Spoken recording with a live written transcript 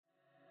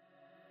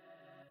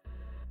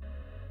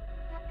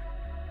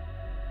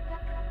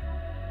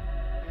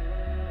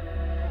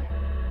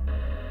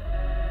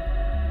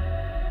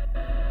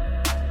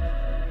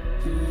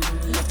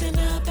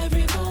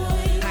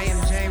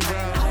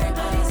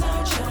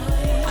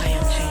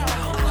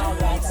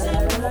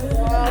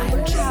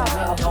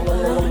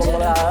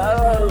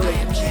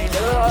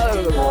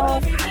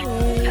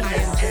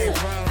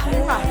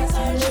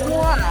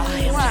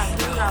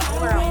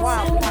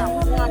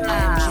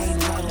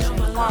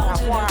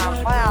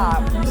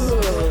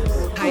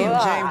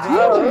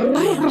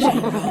I am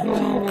Jane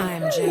Rowe. I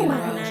am Jane Rowe.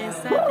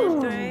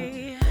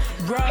 973.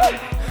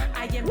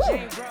 I am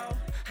Jane Rowe.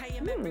 I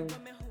am every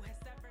woman who has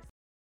ever.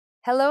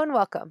 Hello and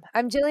welcome.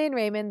 I'm Jillian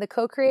Raymond, the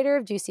co-creator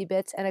of Juicy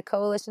Bits and a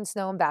Coalition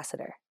Snow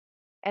ambassador.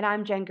 And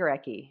I'm Jen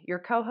Gurecki, your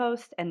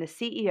co-host and the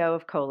CEO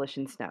of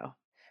Coalition Snow.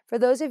 For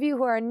those of you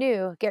who are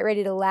new, get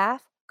ready to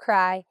laugh,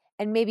 cry,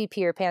 and maybe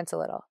pee your pants a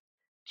little.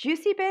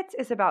 Juicy Bits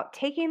is about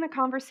taking the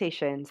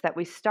conversations that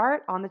we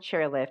start on the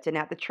chairlift and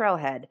at the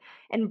trailhead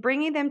and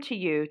bringing them to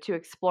you to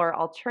explore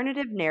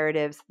alternative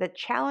narratives that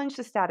challenge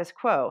the status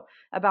quo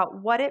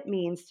about what it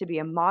means to be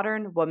a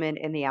modern woman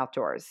in the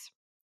outdoors.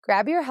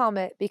 Grab your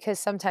helmet because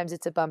sometimes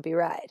it's a bumpy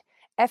ride.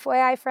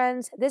 FYI,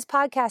 friends, this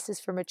podcast is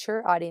for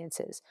mature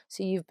audiences,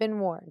 so you've been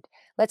warned.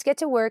 Let's get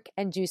to work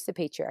and juice the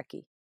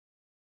patriarchy.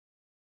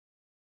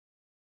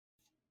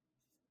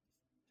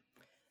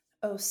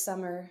 O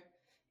summer,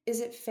 is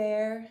it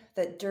fair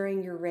that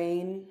during your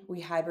reign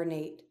we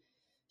hibernate,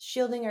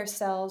 shielding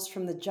ourselves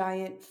from the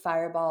giant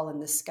fireball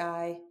in the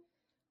sky,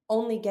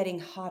 only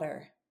getting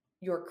hotter,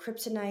 your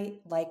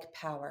kryptonite-like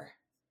power,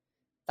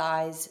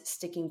 thighs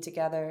sticking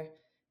together,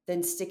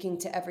 then sticking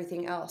to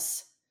everything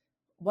else,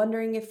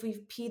 wondering if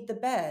we've peed the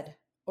bed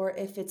or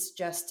if it's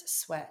just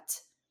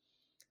sweat.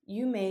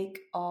 You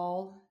make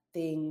all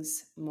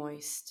things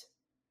moist,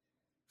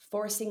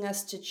 forcing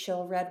us to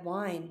chill red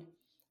wine,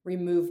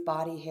 remove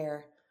body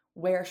hair,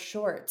 wear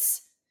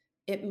shorts.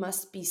 It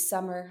must be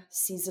summer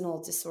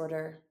seasonal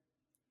disorder.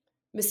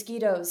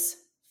 Mosquitoes,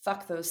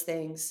 fuck those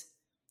things.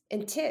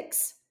 And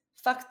ticks,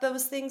 fuck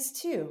those things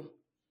too.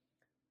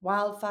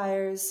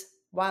 Wildfires,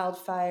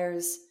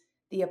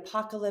 the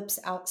apocalypse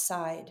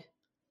outside.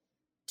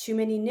 Too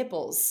many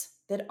nipples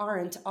that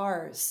aren't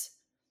ours.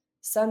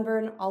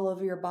 Sunburn all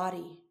over your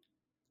body,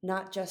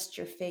 not just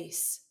your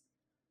face.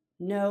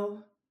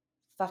 No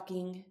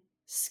fucking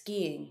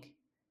skiing.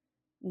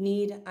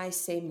 Need I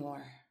say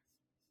more?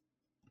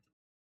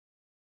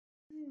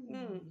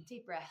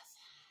 Deep breath.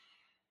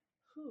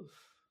 Whew.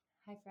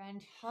 Hi,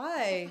 friend.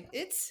 Hi.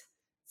 It's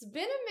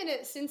been a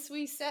minute since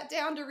we sat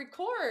down to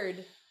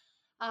record.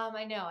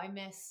 I know. I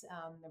miss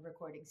the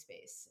recording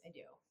space. I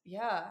do.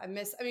 Yeah, I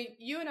mean,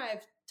 you and I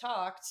have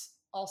talked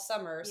all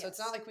summer, so it's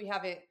not like we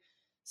haven't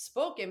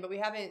spoken, but we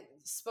haven't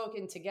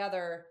spoken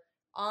together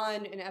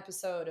on an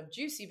episode of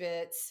Juicy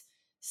Bits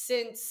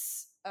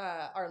since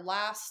our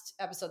last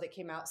episode that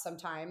came out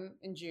sometime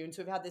in June.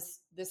 So we've had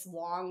this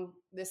long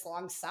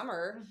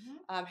summer.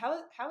 Mm-hmm.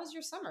 How was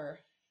your summer?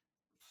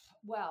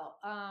 Well,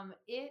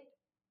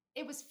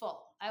 it was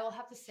full. I will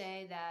have to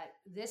say that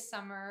this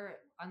summer,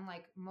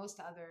 unlike most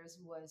others,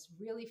 was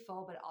really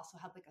full, but it also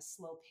had like a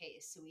slow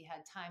pace. So we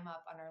had time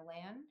up on our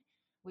land,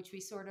 which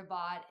we sort of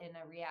bought in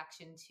a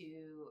reaction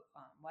to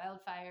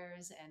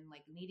wildfires and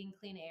like needing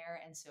clean air.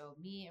 And so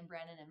me and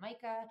Brennan and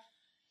Micah,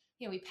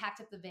 we packed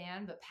up the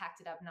van, but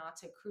packed it up not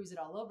to cruise it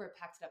all over,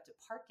 packed it up to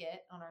park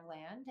it on our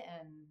land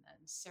and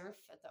surf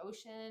at the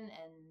ocean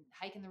and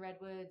hike in the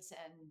redwoods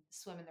and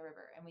swim in the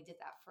river. And we did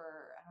that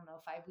for,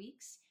 5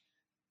 weeks.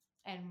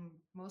 And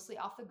mostly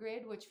off the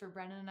grid, which for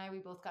Brennan and I, we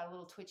both got a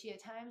little twitchy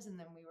at times. And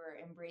then we were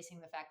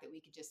embracing the fact that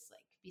we could just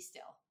like be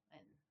still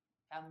and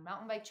found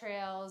mountain bike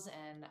trails.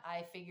 And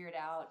I figured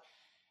out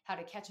how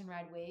to catch and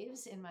ride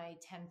waves in my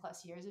 10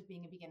 plus years of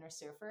being a beginner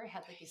surfer.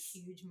 Had like a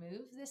huge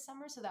move this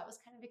summer. So that was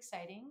kind of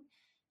exciting.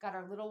 Got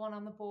our little one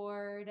on the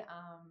board.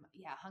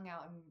 Hung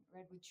out in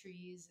redwood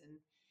trees. And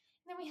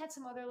then we had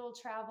some other little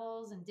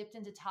travels and dipped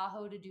into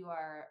Tahoe to do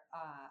our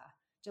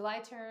July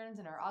turns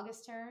and our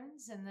August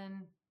turns. And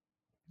then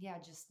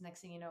just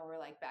next thing you know, we're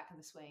like back in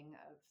the swing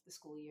of the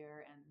school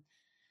year and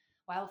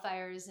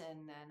wildfires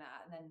and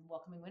then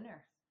welcoming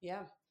winter.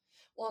 Yeah.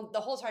 Well, the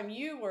whole time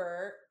you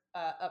were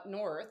up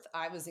north,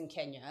 I was in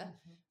Kenya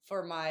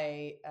for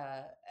my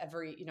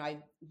I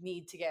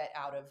need to get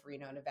out of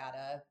Reno,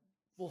 Nevada.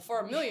 Well, for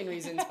a million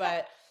reasons,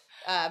 but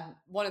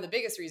one of the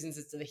biggest reasons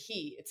is the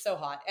heat. It's so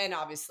hot. And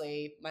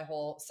obviously my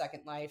whole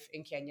second life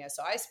in Kenya.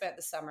 So I spent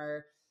the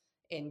summer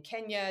in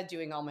Kenya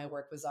doing all my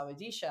work with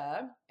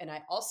Zawadisha. And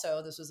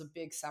this was a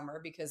big summer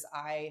because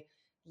I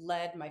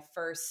led my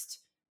first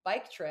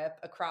bike trip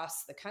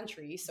across the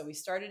country. So we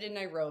started in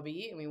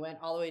Nairobi and we went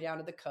all the way down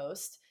to the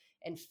coast,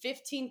 and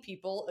 15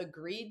 people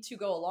agreed to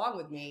go along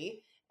with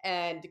me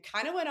and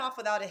kind of went off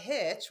without a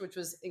hitch, which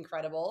was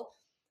incredible.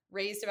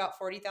 Raised about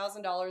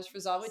 $40,000 for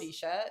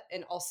Zawadisha,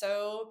 and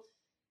also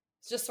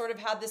just sort of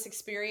had this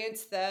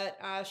experience that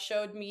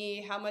showed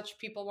me how much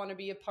people want to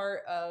be a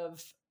part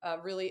of a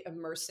really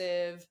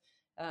immersive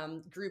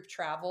group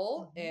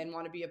travel and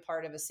want to be a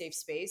part of a safe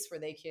space where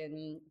they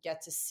can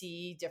get to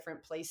see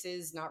different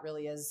places, not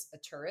really as a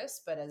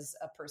tourist, but as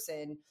a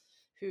person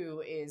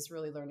who is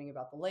really learning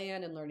about the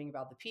land and learning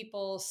about the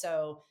people.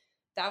 So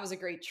that was a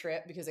great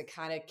trip because it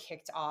kind of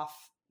kicked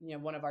off,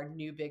 one of our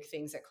new big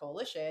things at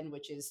Coalition,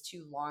 which is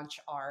to launch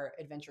our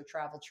adventure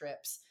travel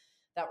trips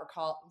that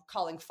we're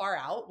calling Far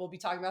Out. We'll be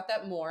talking about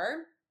that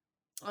more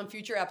on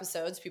future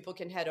episodes. People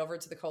can head over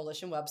to the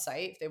Coalition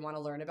website if they want to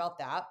learn about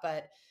that.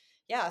 But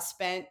yeah,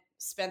 spent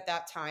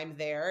that time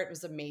there. It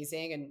was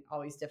amazing and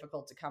always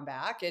difficult to come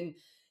back. And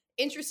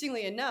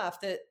interestingly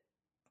enough, that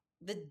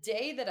the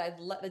day that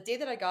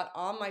I got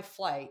on my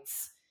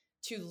flights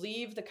to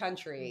leave the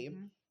country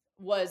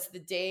was the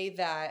day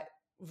that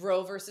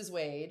Roe versus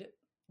Wade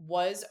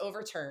was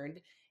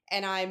overturned.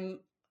 And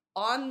I'm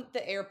on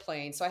the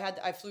airplane. So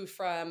I flew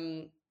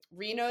from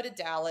Reno to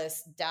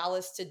Dallas,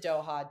 Dallas to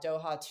Doha,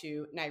 Doha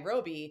to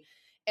Nairobi.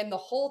 And the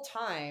whole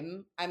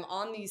time I'm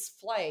on these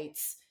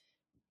flights,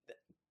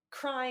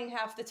 crying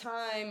half the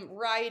time,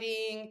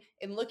 writing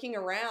and looking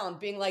around,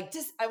 being like,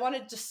 I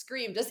wanted to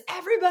scream, does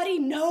everybody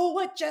know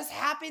what just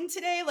happened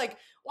today? Like,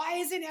 why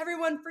isn't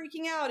everyone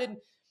freaking out? And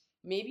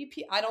maybe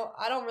I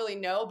don't really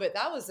know, but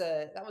that was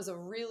a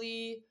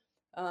really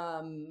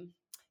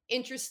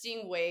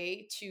interesting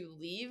way to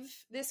leave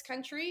this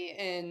country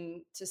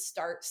and to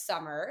start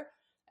summer.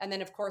 And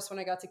then, of course, when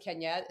I got to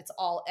Kenya, it's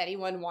all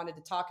anyone wanted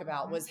to talk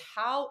about was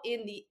how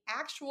in the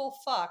actual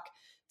fuck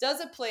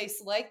does a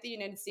place like the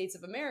United States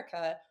of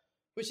America,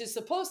 which is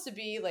supposed to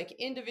be like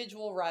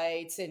individual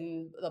rights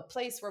and a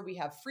place where we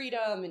have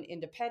freedom and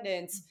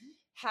independence,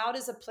 how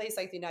does a place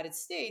like the United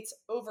States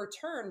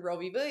overturn Roe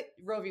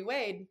v.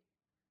 Wade?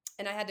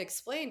 And I had to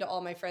explain to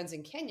all my friends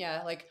in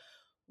Kenya, like,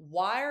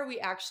 why are we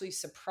actually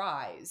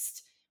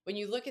surprised when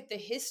you look at the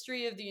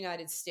history of the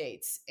United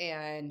States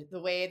and the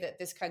way that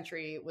this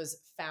country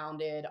was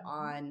founded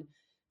on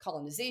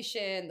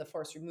colonization, the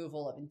forced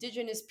removal of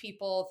indigenous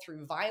people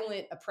through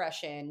violent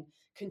oppression,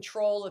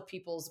 control of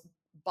people's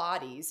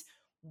bodies?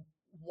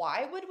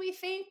 Why would we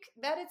think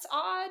that it's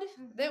odd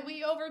that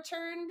we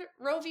overturned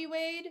Roe v.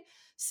 Wade?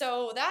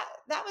 So that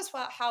was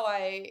how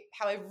I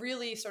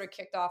really sort of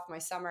kicked off my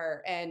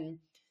summer. And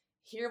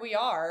here we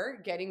are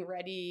getting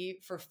ready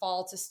for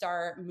fall to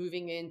start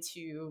moving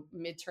into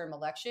midterm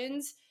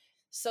elections.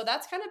 So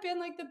that's kind of been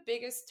like the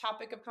biggest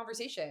topic of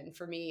conversation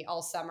for me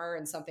all summer,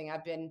 and something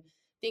I've been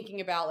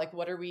thinking about, like,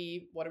 what are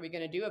we going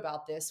to do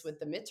about this with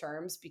the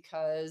midterms?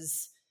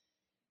 Because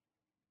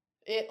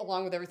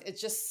along with everything,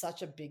 it's just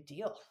such a big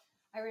deal.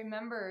 I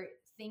remember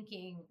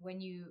thinking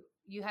when you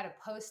had a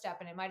post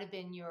up, and it might have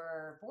been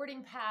your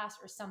boarding pass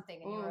or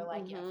something, and you were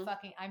like,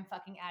 I'm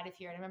fucking out of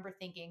here. And I remember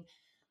thinking,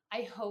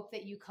 I hope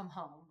that you come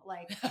home.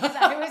 Like, because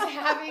I was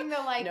having the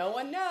like, no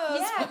one knows.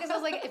 Yeah, because I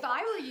was like, if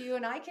I were you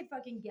and I could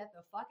fucking get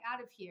the fuck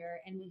out of here,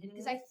 and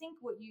because I think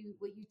what you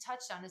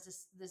touched on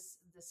is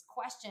this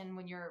question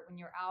when you're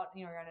out,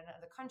 you're in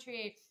another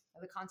country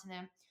or the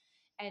continent,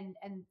 and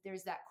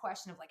there's that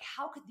question of like,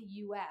 how could the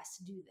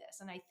U.S. do this?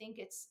 And I think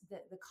it's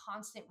the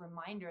constant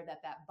reminder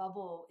that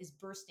bubble is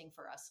bursting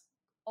for us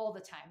all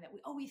the time, that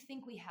we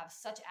think we have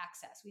such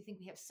access, we think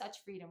we have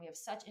such freedom, we have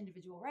such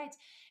individual rights,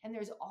 and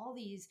there's all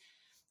these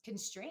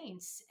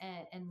constraints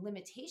and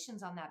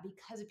limitations on that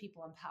because of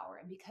people in power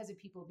and because of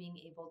people being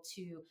able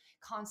to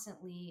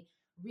constantly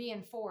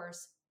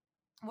reinforce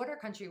what our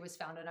country was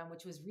founded on,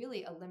 which was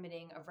really a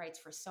limiting of rights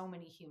for so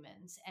many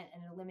humans and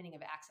a limiting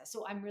of access.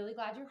 So I'm really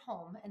glad you're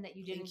home and that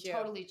you didn't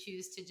totally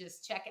choose to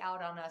just check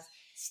out on us.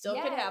 Still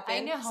could happen. I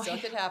know. Still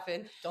could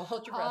happen. Don't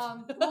hold your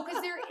breath. Well,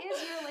 because there is,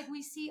 like,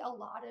 we see a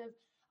lot of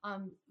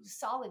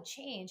solid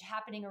change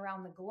happening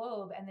around the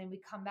globe. And then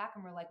we come back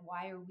and we're like,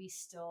 why are we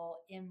still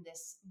in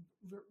this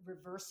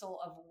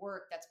reversal of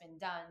work that's been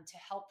done to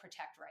help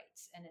protect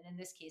rights? And in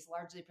this case,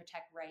 largely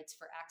protect rights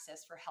for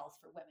access, for health,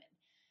 for women.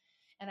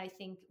 And I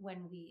think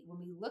when we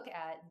look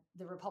at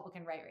the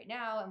Republican right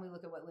now, and we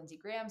look at what Lindsey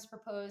Graham's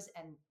proposed,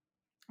 and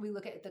we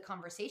look at the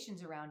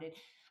conversations around it,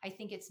 I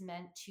think it's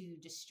meant to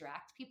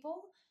distract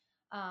people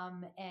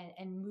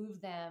and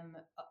move them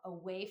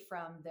away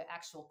from the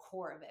actual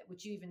core of it,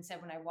 which you even said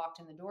when I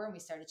walked in the door and we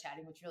started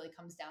chatting, which really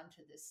comes down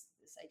to this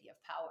idea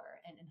of power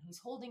and who's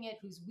holding it,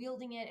 who's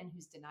wielding it, and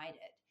who's denied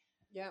it.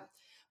 Yeah.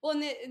 Well,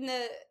 in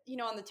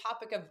the on the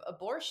topic of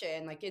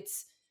abortion, like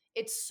it's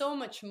so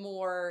much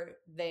more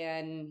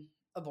than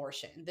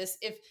abortion.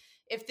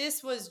 If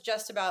this was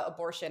just about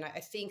abortion, I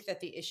think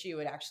that the issue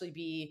would actually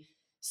be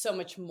so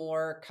much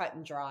more cut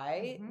and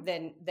dry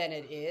than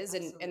it is.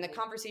 And the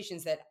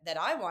conversations that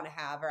I want to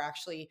have are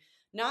actually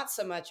not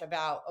so much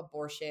about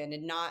abortion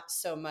and not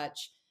so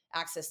much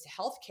access to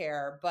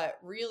healthcare, but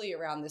really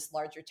around this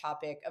larger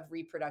topic of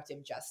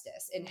reproductive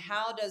justice. And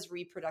how does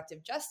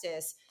reproductive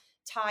justice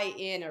tie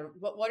in, or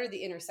what are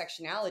the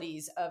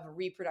intersectionalities of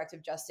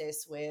reproductive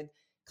justice with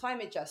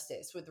climate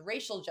justice, with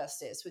racial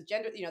justice, with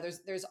gender?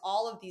 There's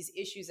all of these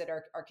issues that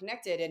are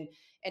connected.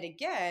 And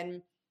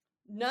again,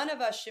 none of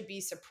us should be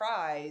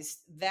surprised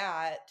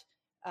that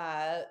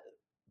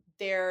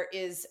there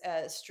is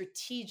a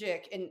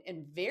strategic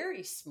and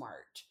very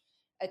smart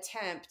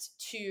attempt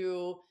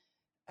to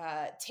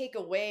take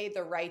away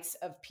the rights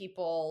of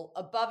people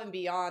above and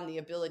beyond the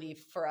ability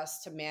for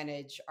us to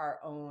manage our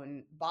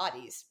own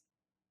bodies.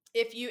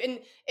 If you,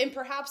 and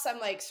perhaps I'm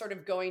like sort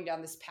of going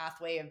down this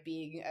pathway of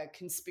being a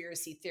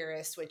conspiracy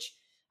theorist, which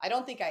I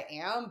don't think I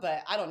am,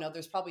 but I don't know.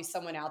 There's probably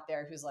someone out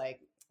there who's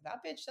like,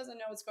 that bitch doesn't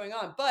know what's going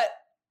on. But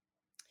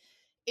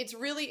it's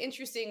really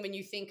interesting when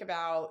you think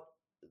about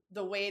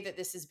the way that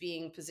this is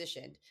being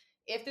positioned.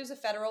 If there's a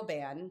federal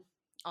ban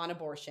on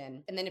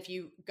abortion, and then if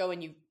you go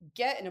and you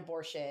get an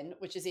abortion,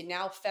 which is a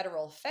now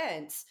federal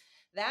offense,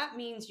 that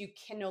means you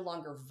can no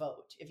longer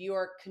vote. If you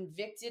are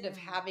convicted of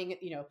having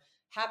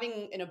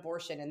an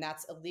abortion, and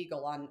that's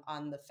illegal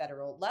on the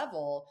federal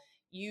level,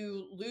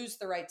 you lose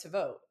the right to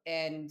vote.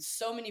 And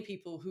so many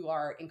people who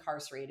are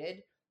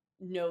incarcerated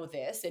know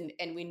this,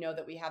 and we know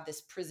that we have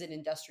this prison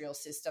industrial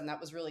system that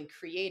was really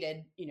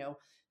created,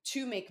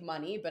 to make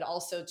money, but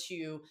also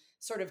to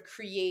sort of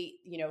create,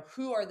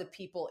 who are the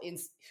people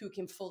who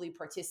can fully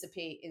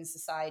participate in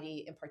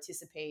society and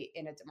participate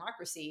in a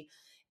democracy.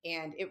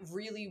 And it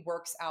really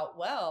works out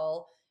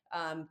well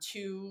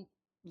to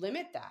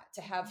limit that,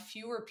 to have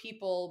fewer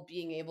people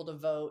being able to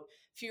vote,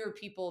 fewer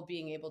people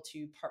being able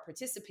to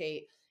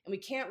participate. And we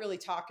can't really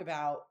talk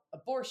about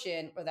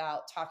abortion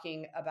without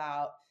talking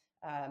about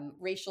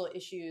racial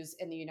issues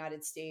in the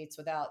United States,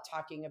 without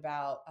talking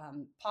about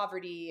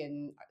poverty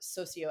and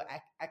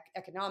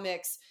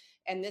socioeconomics.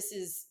 And this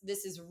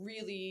is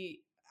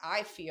really,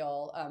 I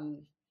feel,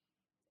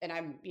 and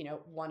I'm,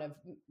 one of,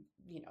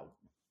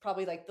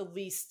 probably like the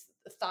least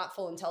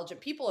thoughtful, intelligent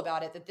people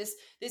about it, that this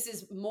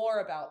is more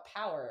about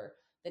power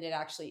than it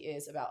actually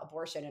is about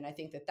abortion. And I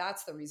think that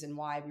that's the reason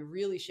why we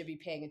really should be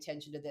paying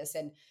attention to this.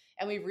 And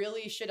we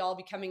really should all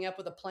be coming up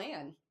with a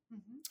plan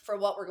for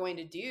what we're going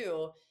to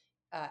do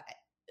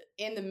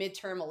in the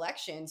midterm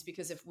elections,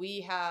 because if we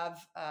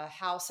have a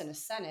House and a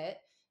Senate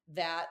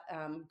that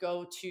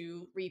go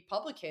to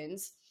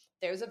Republicans,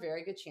 there's a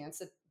very good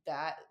chance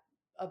that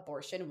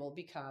abortion will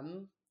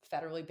become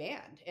federally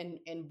banned.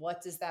 And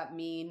what does that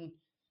mean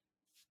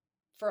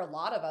for a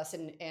lot of us?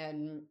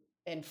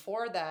 And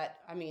for that,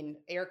 I mean,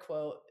 air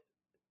quote,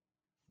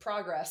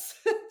 progress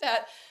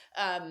that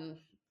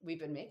we've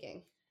been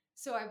making.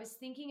 So I was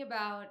thinking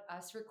about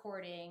us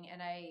recording,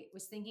 and I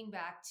was thinking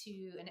back to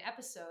an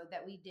episode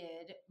that we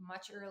did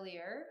much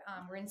earlier.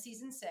 We're in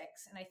season 6,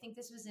 and I think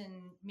this was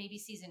in maybe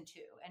season 2.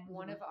 And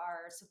one of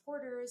our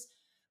supporters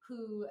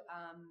who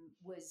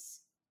was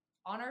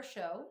on our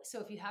show,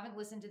 so if you haven't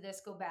listened to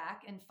this, go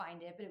back and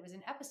find it. But it was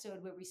an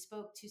episode where we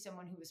spoke to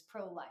someone who was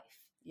pro-life.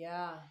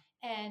 Yeah.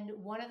 And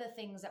one of the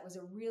things that was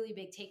a really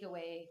big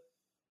takeaway,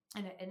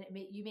 and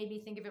you made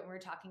me think of it when we were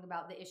talking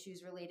about the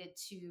issues related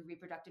to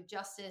reproductive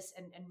justice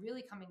and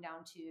really coming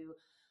down to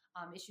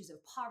issues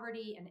of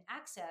poverty and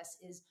access,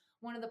 is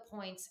one of the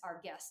points our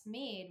guest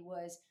made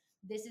was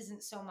this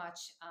isn't so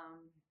much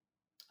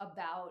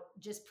about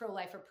just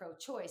pro-life or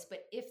pro-choice,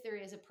 but if there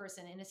is a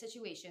person in a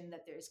situation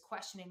that there's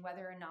questioning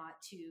whether or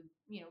not to,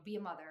 be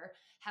a mother,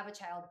 have a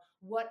child,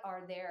 what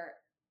are their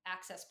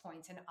access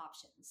points and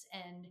options?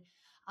 And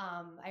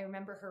I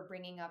remember her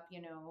bringing up,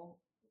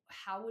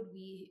 how would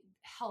we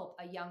help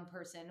a young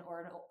person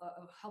or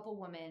help a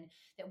woman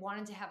that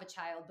wanted to have a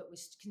child but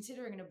was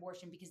considering an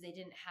abortion because they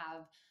didn't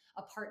have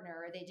a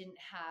partner, or they didn't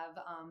have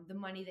the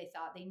money they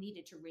thought they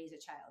needed to raise a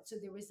child. So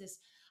there was this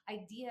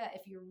idea,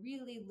 if you're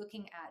really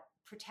looking at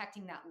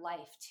protecting that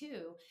life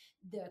too,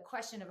 the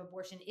question of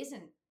abortion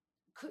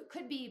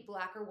could be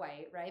black or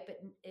white, right?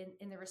 But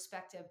in the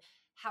respect of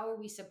how are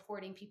we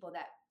supporting people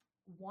that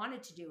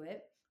wanted to do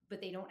it, but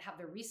they don't have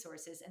the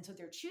resources. And so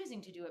they're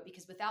choosing to do it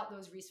because without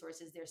those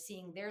resources, they're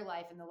seeing their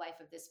life and the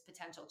life of this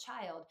potential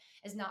child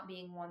as not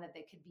being one that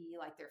they could be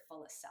like their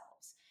fullest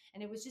selves.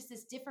 And it was just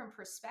this different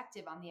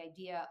perspective on the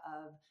idea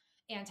of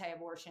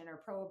anti-abortion or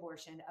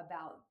pro-abortion,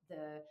 about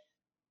the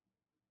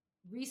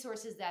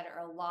resources that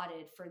are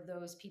allotted for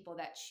those people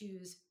that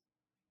choose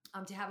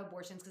to have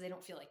abortions because they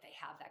don't feel like they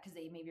have that, because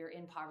they maybe are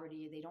in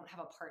poverty, they don't have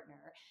a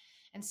partner.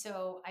 And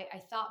so I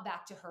thought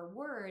back to her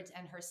words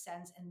and her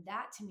sense, and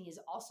that to me is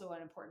also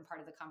an important part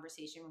of the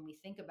conversation when we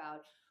think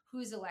about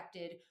who's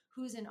elected,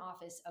 who's in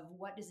office, of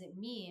what does it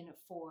mean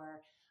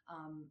for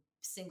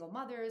single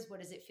mothers, what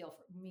does it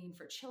mean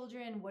for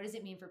children, what does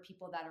it mean for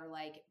people that are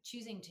like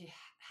choosing to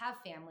have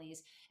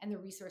families and the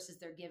resources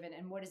they're given,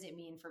 and what does it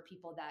mean for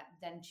people that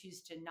then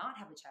choose to not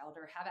have a child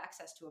or have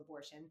access to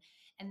abortion,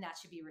 and that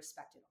should be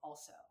respected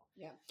also.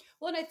 Yeah.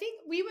 Well, and I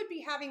think we would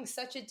be having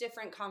such a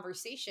different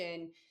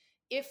conversation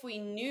if we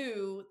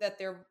knew that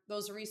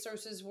those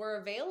resources were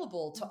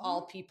available to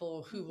all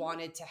people who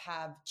wanted to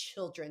have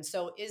children.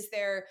 So is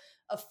there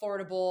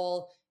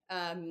affordable,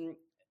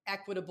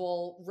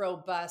 equitable,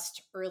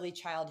 robust early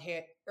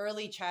childhood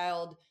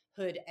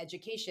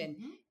education?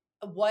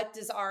 What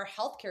does our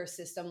healthcare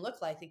system look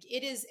like? Like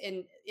it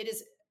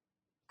is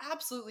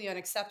absolutely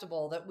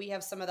unacceptable that we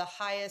have some of the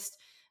highest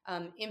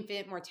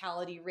infant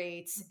mortality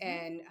rates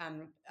and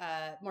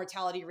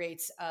mortality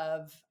rates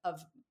of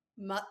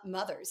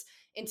mothers.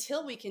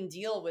 Until we can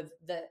deal with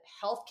the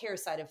healthcare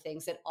side of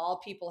things, that all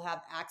people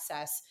have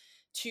access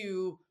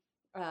to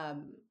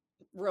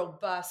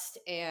robust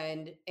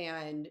and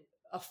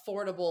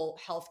affordable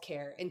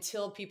healthcare,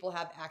 until people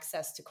have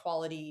access to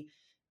quality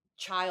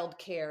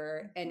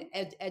childcare and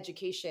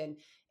education,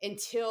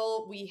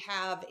 until we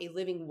have a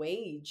living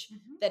wage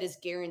that is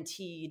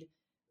guaranteed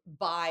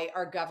by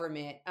our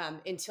government,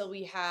 until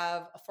we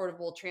have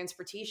affordable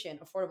transportation,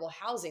 affordable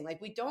housing.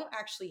 Like we don't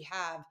actually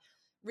have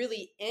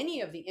really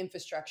any of the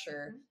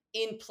infrastructure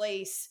in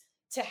place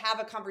to have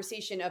a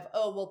conversation of,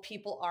 oh, well,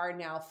 people are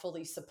now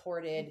fully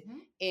supported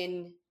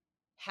in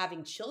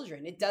having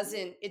children. It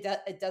doesn't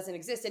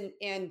exist.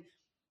 And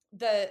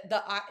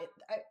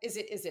is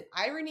it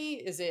irony?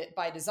 Is it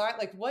by design?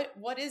 Like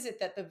what is it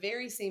that the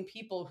very same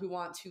people who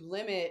want to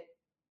limit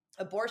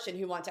abortion,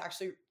 who want to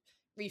actually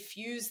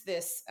refuse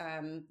this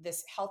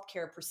this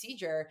healthcare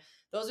procedure,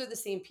 those are the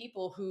same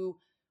people who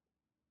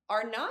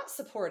are not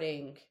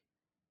supporting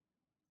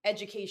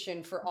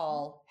education for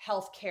all,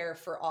 healthcare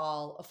for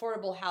all,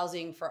 affordable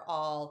housing for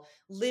all,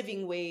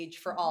 living wage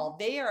for all.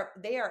 They are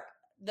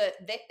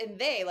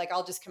like,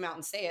 I'll just come out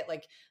and say it,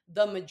 like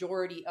the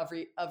majority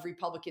of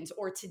Republicans,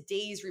 or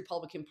today's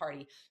Republican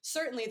Party.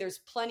 Certainly there's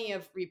plenty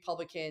of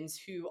Republicans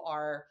who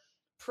are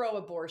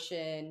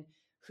pro-abortion,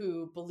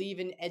 who believe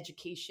in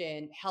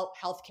education,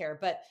 healthcare,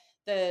 but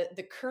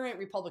the current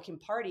Republican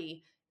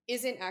Party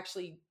isn't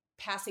actually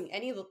passing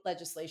any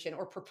legislation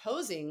or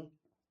proposing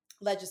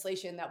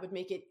legislation that would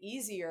make it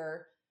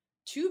easier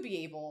to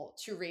be able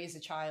to raise a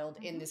child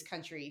in this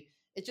country.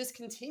 It just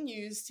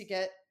continues to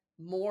get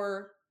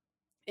more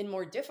and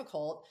more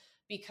difficult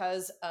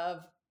because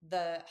of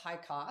the high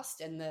cost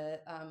and the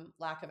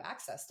lack of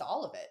access to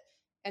all of it.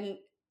 And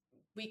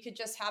we could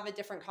just have a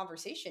different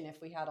conversation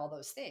if we had all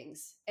those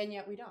things, and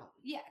yet we don't.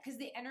 Yeah, because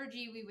the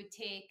energy we would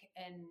take,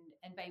 and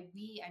by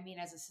we, I mean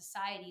as a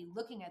society,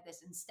 looking at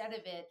this, instead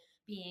of it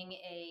being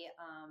a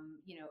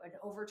an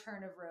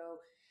overturn of Roe,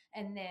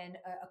 and then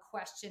a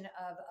question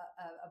of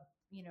a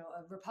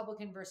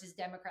Republican versus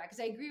Democrat. Because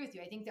I agree with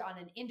you. I think that on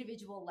an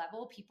individual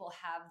level, people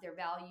have their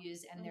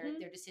values and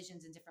their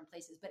decisions in different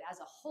places. But as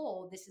a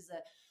whole, this is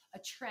a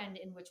trend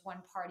in which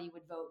one party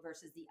would vote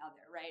versus the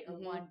other, right? Or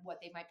what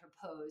they might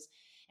propose.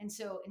 And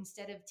so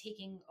instead of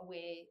taking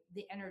away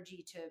the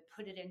energy to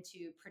put it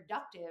into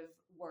productive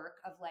work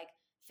of like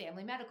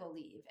family medical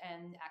leave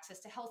and access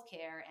to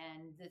healthcare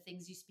and the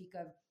things you speak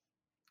of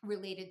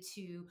related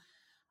to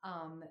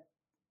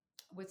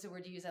what's the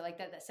word you use? I like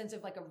that sense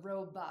of like a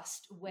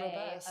robust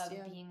way of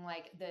being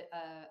like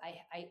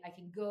I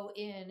can go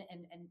in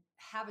and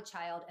have a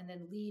child and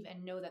then leave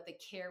and know that the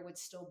care would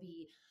still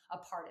be a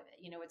part of it.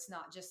 You know, it's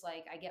not just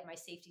like I get my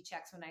safety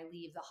checks when I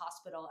leave the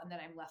hospital and then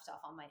I'm left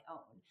off on my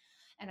own.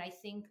 And I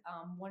think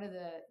one of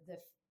the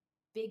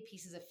big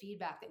pieces of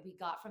feedback that we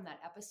got from that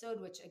episode,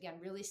 which again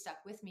really stuck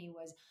with me,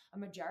 was a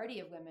majority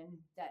of women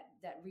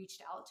that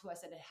reached out to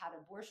us that had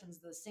abortions.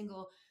 The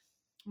single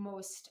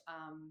most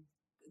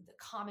the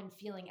common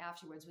feeling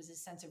afterwards was a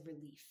sense of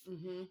relief.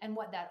 And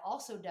what that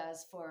also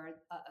does for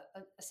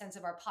a sense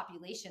of our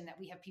population, that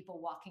we have people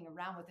walking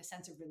around with a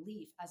sense of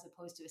relief as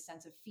opposed to a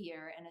sense of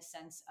fear and a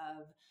sense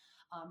of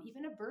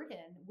even a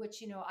burden,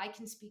 which, you know, I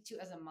can speak to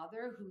as a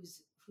mother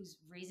who's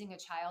raising a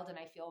child, and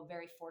I feel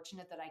very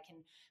fortunate that I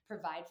can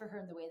provide for her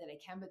in the way that I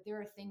can. But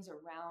there are things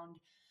around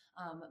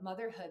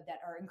motherhood that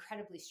are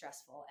incredibly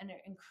stressful and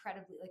are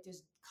incredibly, like,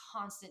 there's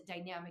constant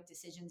dynamic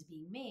decisions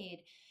being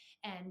made,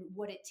 and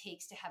what it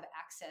takes to have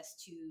access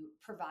to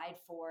provide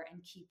for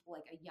and keep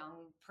like a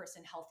young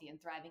person healthy and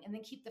thriving, and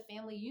then keep the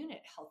family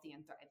unit healthy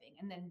and thriving,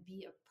 and then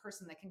be a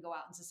person that can go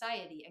out in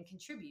society and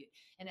contribute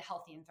in a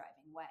healthy and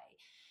thriving way.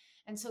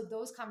 And so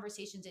those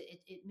conversations,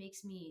 it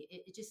makes me,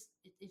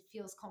 it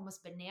feels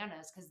almost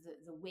bananas, because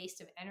the waste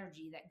of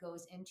energy that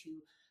goes into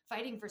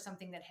fighting for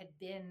something that had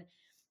been,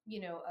 you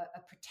know,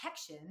 a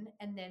protection,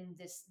 and then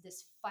this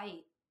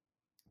fight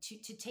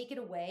to take it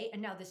away,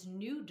 and now this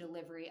new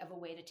delivery of a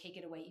way to take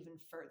it away even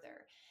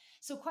further.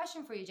 So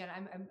question for you, Jen,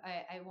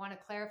 I want to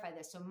clarify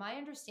this. So my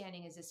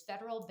understanding is this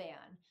federal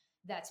ban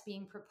that's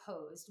being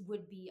proposed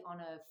would be on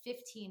a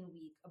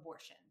 15-week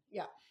abortion.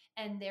 Yeah.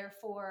 And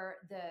therefore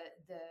the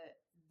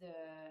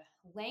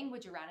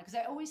language around it, because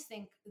I always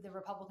think the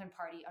Republican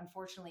Party,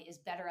 unfortunately, is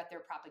better at their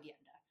propaganda,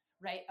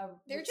 right?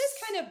 They're just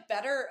kind of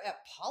better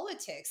at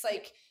politics.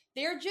 Like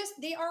they are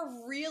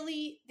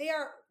really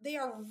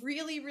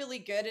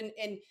good.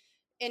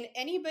 And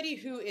anybody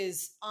who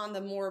is on the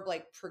more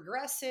like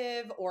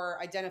progressive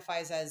or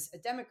identifies as a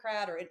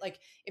Democrat, or like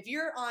if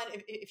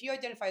you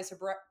identify as a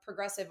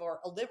progressive or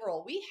a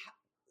liberal,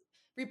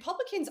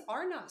 Republicans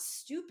are not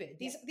stupid.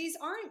 These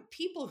aren't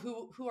people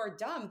who are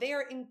dumb. They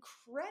are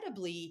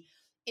incredibly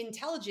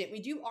intelligent. We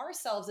do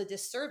ourselves a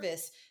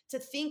disservice to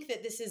think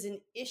that this is an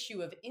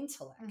issue of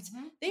intellect.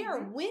 They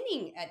are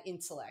winning at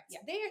intellect. Yeah.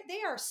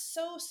 They are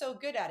so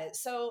good at it.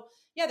 So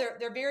yeah,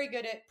 they're very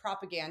good at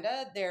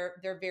propaganda.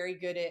 They're very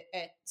good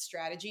at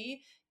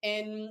strategy.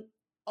 And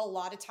a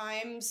lot of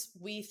times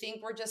we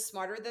think we're just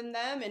smarter than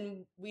them,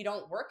 and we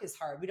don't work as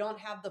hard. We don't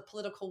have the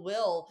political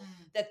will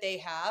that they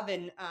have.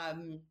 And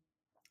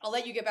I'll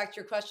let you get back to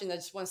your question. I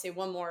just want to say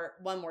one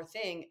more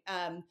thing.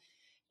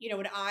 You know,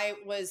 when I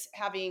was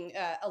having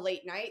a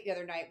late night the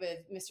other night with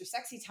Mr.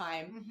 Sexy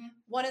Time,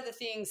 one of the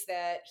things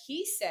that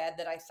he said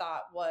that I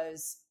thought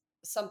was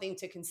something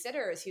to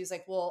consider is he was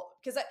like, well,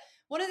 because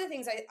one of the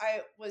things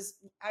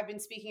I've been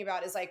speaking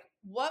about is like,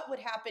 what would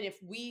happen if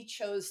we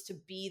chose to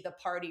be the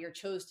party or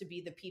chose to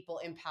be the people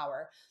in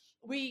power?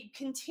 we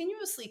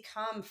continuously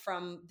come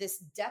from this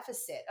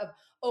deficit of,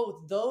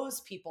 oh, those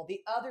people,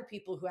 the other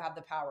people who have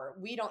the power,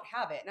 we don't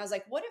have it. And I was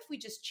like, what if we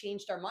just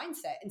changed our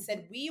mindset and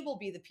said, we will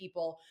be the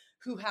people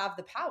who have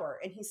the power?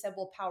 And he said,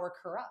 well, power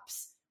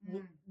corrupts.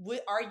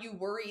 Are you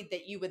worried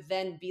that you would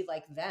then be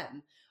like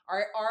them?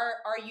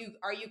 Are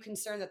you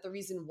concerned that the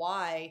reason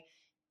why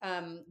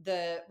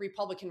the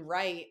Republican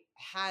right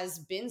has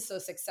been so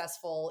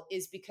successful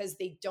is because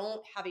they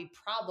don't have a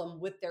problem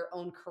with their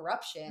own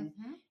corruption?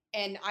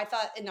 And I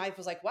thought, and I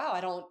was like,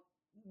 wow,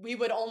 we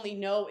would only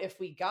know if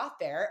we got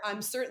there.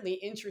 I'm certainly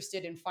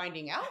interested in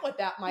finding out what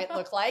that might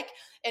look like.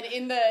 And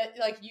in the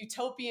like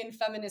utopian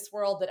feminist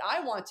world that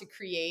I want to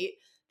create,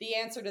 the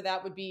answer to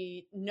that would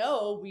be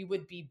no, we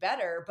would be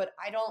better, but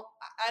I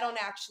don't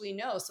actually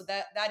know. So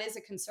that is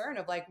a concern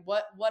of like,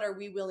 what are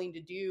we willing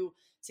to do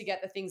to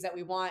get the things that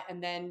we want?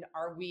 And then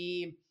are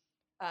we,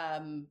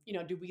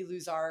 do we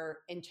lose our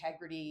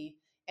integrity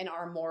and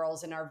our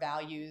morals and our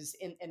values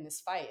in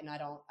this fight? And I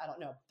don't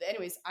know. But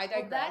anyways, I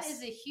digress. Well, that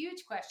is a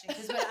huge question,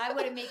 because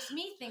what it makes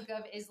me think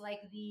of is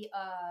like the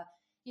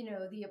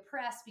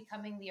oppressed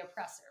becoming the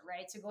oppressor,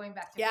 right? So going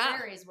back to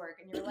Prairie's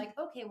work, and you're like,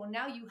 okay, well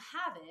now you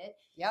have it.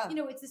 Yeah.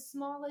 It's the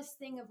smallest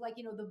thing of like,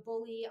 the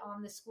bully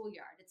on the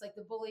schoolyard. It's like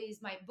the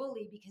bullies might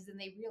bully because then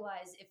they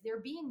realize if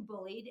they're being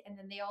bullied and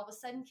then they all of a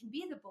sudden can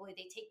be the bully,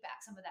 they take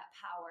back some of that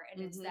power.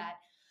 And it's that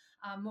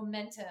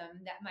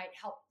momentum that might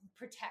help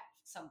protect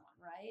someone,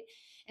 right?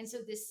 And so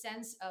this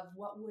sense of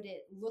what would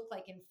it look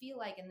like and feel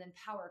like, and then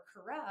power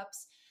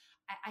corrupts,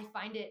 I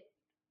find it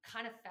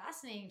kind of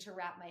fascinating to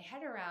wrap my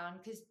head around,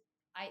 because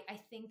I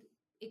think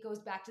it goes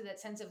back to that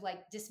sense of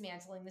like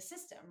dismantling the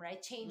system,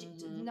 right?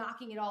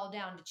 Knocking it all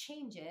down to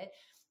change it.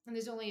 And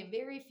there's only a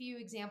very few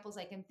examples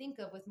I can think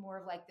of with more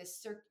of like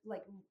this,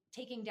 like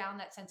taking down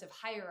that sense of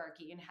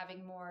hierarchy and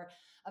having more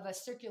of a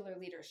circular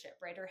leadership,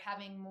 right? Or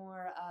having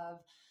more of,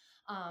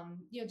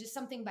 just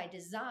something by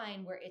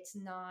design where it's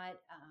not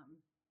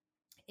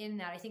in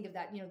that. I think of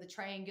that, the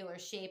triangular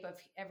shape of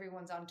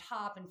everyone's on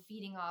top and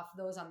feeding off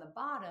those on the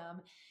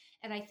bottom.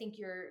 And I think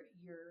your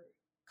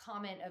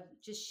comment of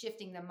just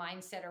shifting the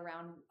mindset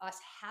around us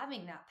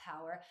having that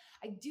power.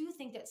 I do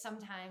think that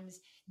sometimes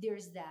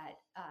there's that,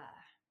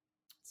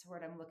 what's the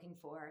word I'm looking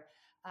for?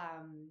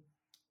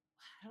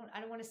 I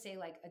don't want to say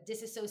like a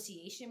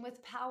disassociation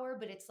with power,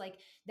 but it's like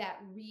that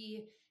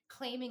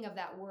reclaiming of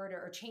that word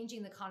or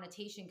changing the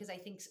connotation. Because I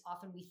think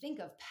often we think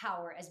of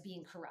power as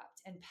being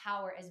corrupt and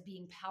power as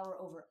being power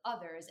over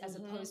others, as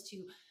opposed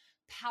to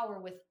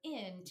power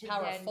within to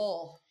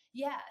powerful.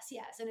 Yes.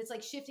 And it's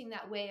like shifting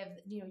that way of,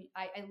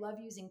 I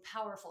love using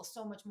powerful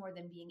so much more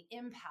than being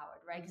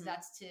empowered, right? Because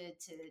that's to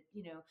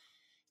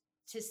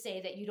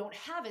say that you don't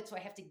have it, so I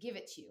have to give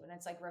it to you. And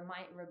it's like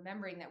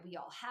remembering that we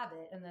all have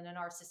it. And then in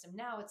our system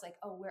now, it's like,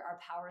 oh, where our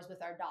power is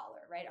with our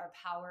dollar, right? Our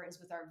power is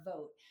with our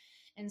vote.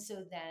 And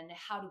so then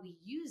how do we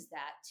use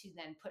that to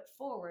then put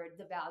forward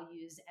the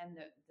values and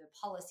the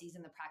policies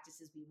and the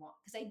practices we want?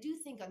 Because I do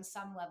think on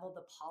some level,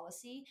 the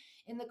policy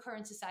in the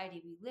current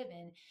society we live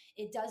in,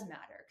 it does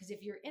matter. Because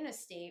if you're in a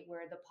state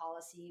where the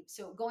policy,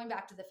 so going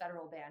back to the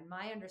federal ban,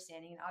 my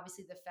understanding, and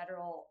obviously the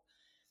federal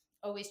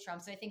always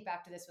trumps, and I think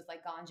back to this with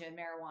like ganja and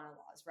marijuana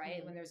laws,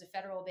 right? When there's a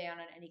federal ban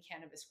on any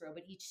cannabis grow,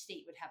 but each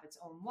state would have its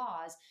own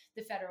laws,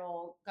 the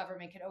federal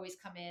government could always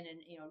come in and,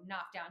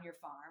 knock down your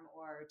farm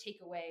or take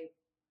away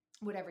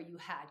whatever you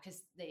had,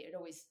 because it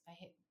always, I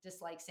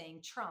dislike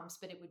saying trumps,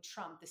 but it would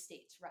trump the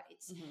state's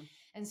rights.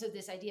 And so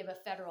this idea of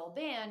a federal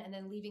ban and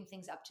then leaving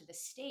things up to the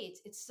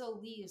states, it still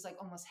leaves like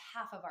almost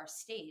half of our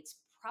states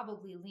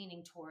probably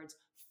leaning towards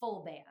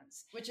full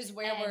bans, which is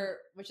where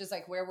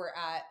we're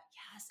at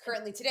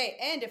currently today.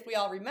 And if we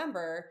all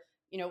remember,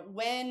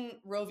 when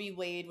Roe v.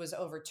 Wade was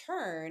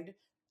overturned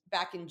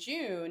back in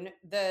June,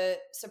 the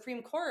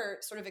Supreme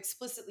Court sort of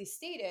explicitly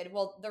stated,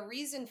 well, the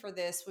reason for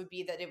this would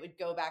be that it would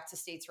go back to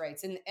states'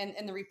 rights.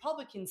 And the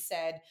Republicans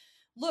said,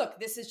 look,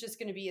 this is just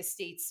going to be a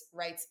states'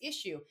 rights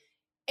issue.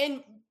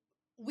 And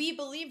we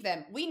believe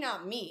them.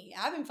 Not me.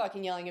 I've been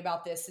fucking yelling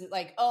about this and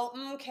like,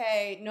 oh,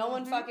 okay, no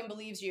one fucking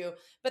believes you.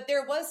 But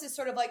there was this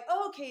sort of like,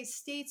 oh, okay,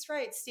 states'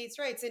 rights.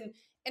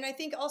 And I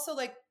think also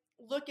like,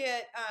 look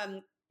at,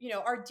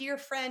 our dear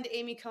friend,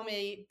 Amy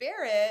Coney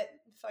Barrett,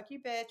 fuck you,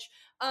 bitch.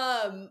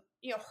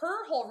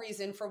 Her whole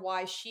reason for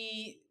why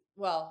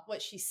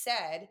what she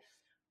said,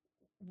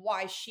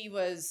 why she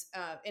was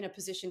in a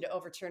position to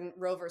overturn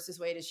Roe versus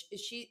Wade is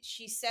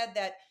she said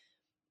that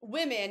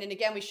women, and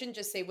again, we shouldn't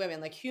just say women,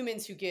 like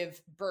humans who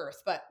give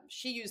birth, but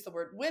she used the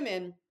word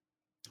women,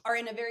 are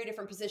in a very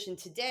different position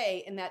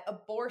today in that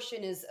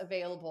adoption is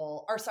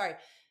available,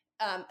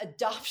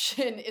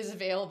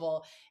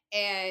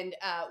 and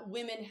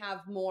women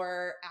have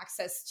more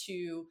access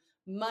to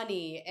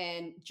money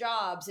and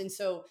jobs. And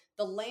so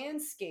the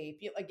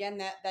landscape, again,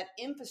 that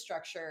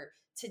infrastructure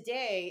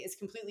today is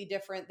completely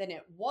different than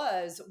it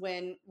was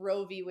when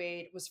Roe v.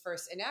 Wade was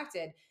first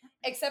enacted,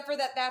 except for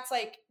that's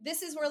like,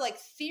 this is where like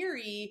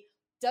theory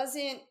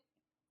doesn't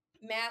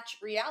match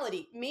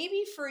reality.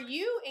 Maybe for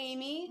you,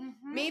 Amy,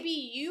 maybe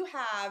you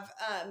have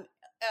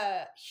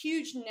a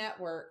huge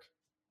network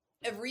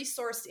of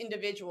resourced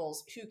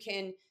individuals who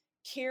can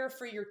care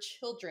for your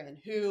children,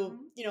 who,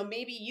 you know,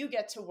 maybe you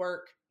get to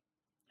work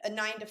a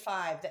 9 to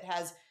 5 that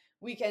has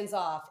weekends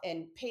off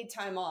and paid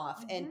time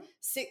off and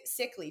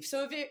sick leave.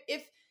 So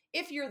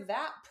if you're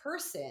that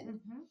person,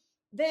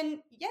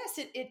 then yes,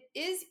 it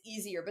is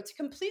easier. But to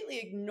completely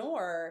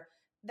ignore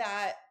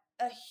that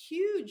a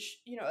huge,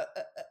 you know,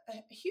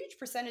 a huge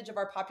percentage of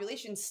our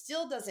population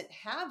still doesn't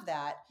have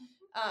that.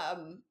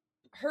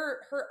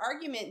 Her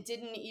argument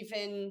didn't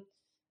even,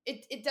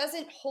 it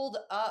doesn't hold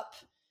up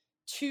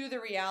to the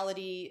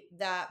reality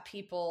that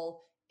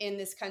people in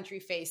this country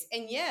face.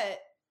 And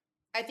yet,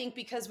 I think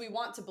because we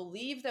want to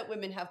believe that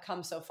women have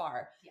come so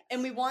far,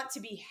 and we want to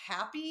be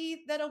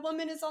happy that a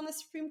woman is on the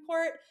Supreme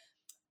Court,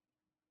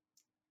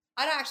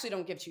 I actually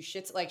don't give two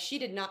shits. Like,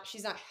 she's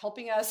not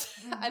helping us.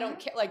 I don't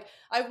care. Like,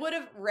 I would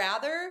have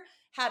rather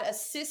had a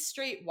cis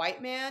straight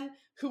white man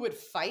who would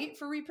fight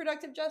for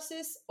reproductive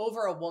justice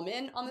over a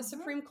woman on the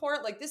Supreme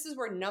Court. Like, this is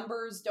where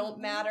numbers don't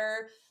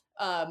matter.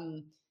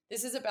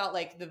 This is about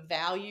like the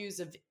values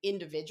of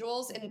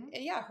individuals. And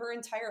yeah, her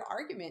entire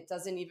argument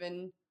doesn't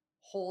even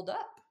hold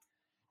up.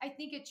 I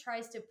think it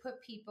tries to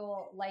put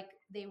people like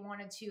they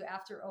wanted to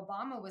after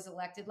Obama was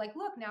elected. Like,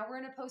 look, now we're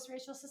in a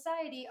post-racial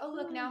society. Oh,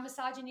 look, now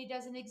misogyny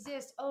doesn't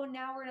exist. Oh,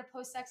 now we're in a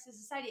post-sexist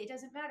society. It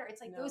doesn't matter.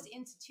 It's like those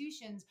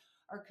institutions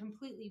are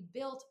completely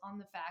built on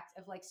the fact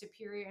of like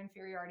superior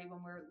inferiority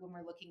when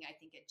we're looking, I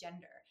think, at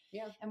gender.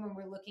 Yeah. And when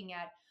we're looking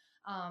at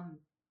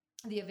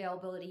the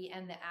availability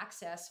and the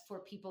access for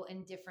people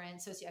in different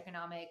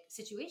socioeconomic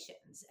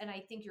situations. And I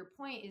think your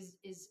point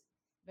is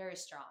very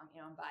strong.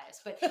 You know, I'm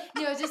biased, but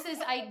you know, just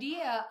this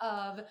idea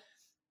of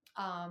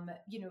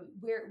you know,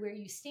 where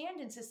you stand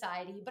in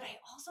society. But I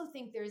also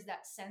think there's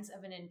that sense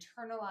of an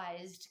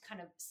internalized kind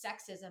of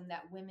sexism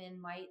that women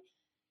might,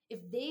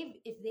 if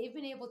they've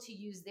been able to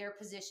use their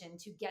position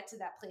to get to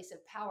that place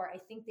of power, I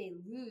think they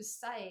lose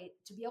sight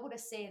to be able to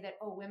say that,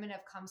 oh, women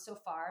have come so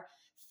far.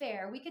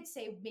 Fair. We could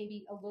say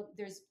maybe a little,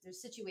 there's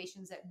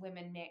situations that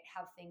women may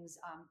have things,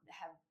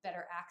 have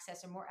better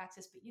access or more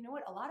access, but you know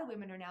what? A lot of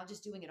women are now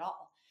just doing it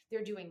all.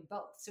 They're doing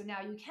both. So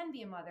now you can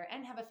be a mother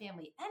and have a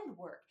family and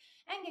work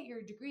and get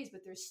your degrees,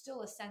 but there's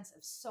still a sense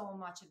of so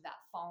much of that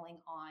falling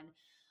on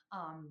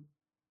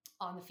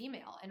the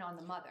female and on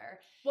the mother.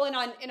 Well,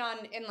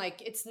 and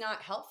like, it's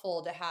not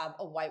helpful to have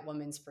a white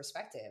woman's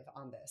perspective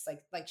on this.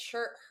 Like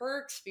her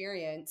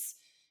experience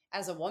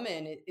as a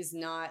woman is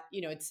not,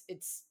 you know,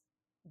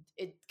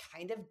 it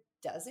kind of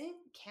doesn't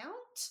count.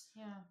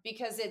 Yeah.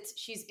 Because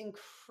she's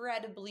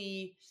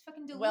incredibly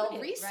well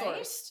resourced.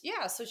 Right?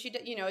 Yeah. So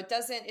you know,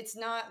 it's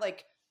not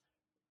like,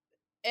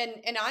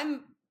 and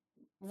I'm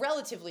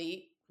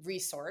relatively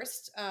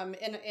resourced.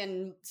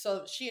 And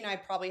so she and I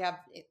probably have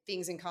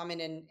things in common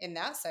in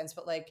that sense,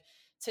 but like,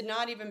 to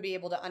not even be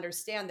able to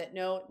understand that,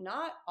 no,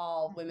 not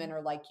all women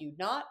are like you.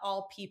 Not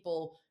all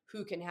people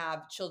who can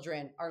have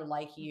children are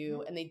like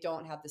you, and they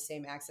don't have the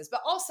same access.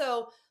 But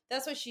also,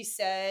 that's what she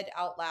said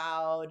out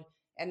loud.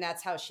 And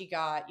that's how she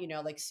got, you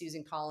know, like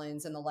Susan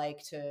Collins and the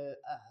like to,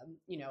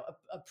 you know,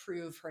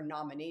 approve her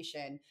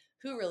nomination.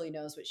 Who really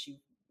knows what she,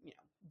 you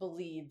know,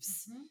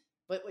 believes,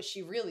 but what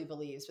she really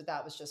believes. But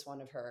that was just one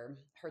of her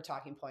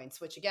talking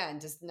points, which again,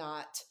 does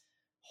not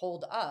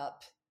hold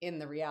up in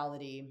the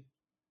reality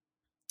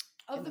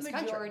of the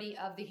majority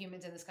of the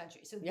humans in this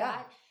country. So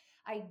that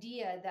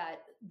idea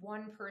that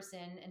one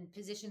person and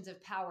positions of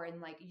power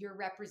and like you're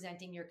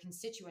representing your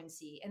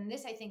constituency, and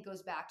this I think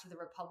goes back to the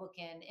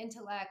Republican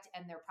intellect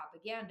and their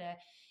propaganda,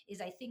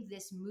 is I think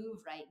this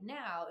move right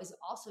now is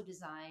also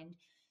designed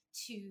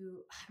to,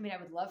 I mean,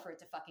 I would love for it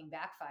to fucking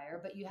backfire,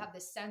 but you have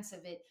this sense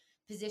of it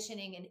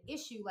positioning an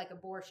issue like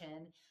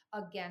abortion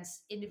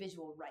against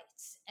individual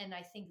rights. And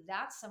I think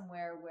that's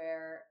somewhere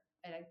where,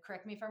 and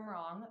correct me if I'm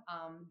wrong,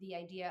 the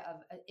idea of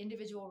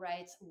individual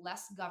rights,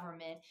 less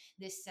government,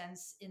 this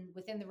sense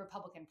within the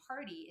Republican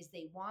Party is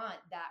they want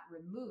that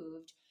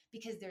removed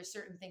because there's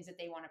certain things that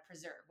they want to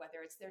preserve,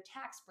 whether it's their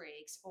tax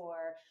breaks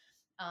or,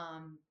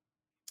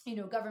 you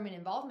know, government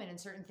involvement in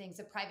certain things,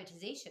 the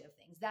privatization of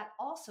things. That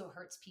also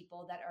hurts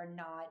people that are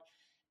not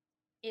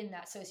in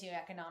that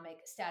socioeconomic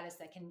status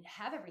that can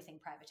have everything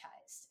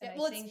privatized. And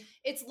well,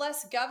 it's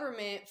less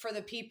government for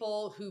the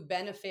people who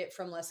benefit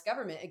from less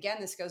government. Again,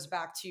 this goes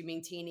back to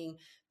maintaining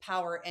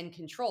power and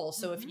control.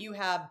 So if you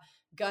have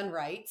gun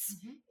rights,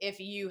 if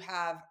you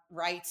have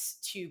rights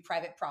to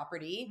private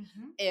property,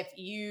 if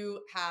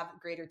you have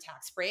greater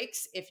tax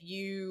breaks, if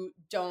you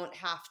don't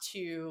have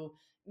to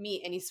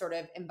meet any sort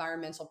of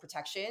environmental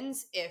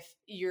protections, if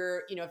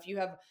you're, you know, if you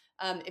have,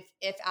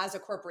 if as a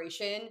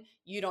corporation,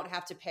 you don't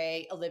have to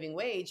pay a living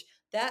wage,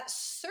 that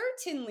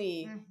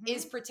certainly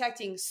is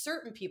protecting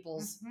certain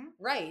people's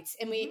rights.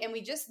 And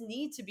we just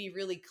need to be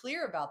really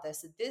clear about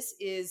this, that this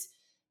is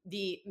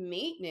the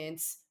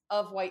maintenance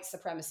of white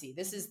supremacy.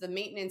 This is the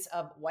maintenance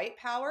of white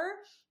power,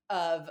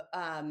 of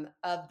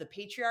the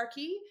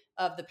patriarchy,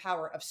 of the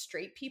power of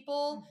straight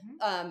people,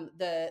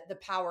 the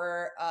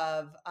power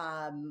of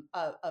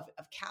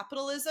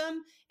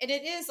capitalism. And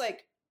it is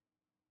like,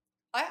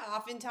 I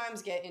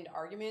oftentimes get into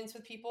arguments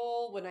with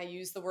people when I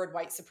use the word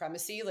white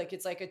supremacy. Like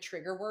it's like a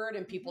trigger word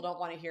and people don't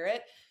want to hear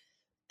it.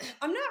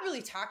 I'm not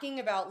really talking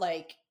about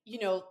like,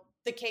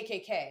 the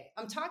KKK.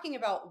 I'm talking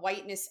about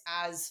whiteness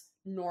as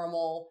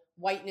normal,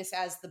 whiteness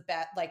as the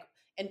bet, like,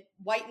 and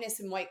whiteness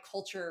and white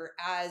culture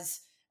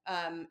as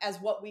as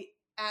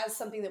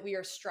something that we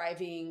are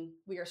striving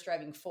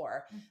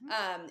for.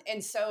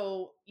 And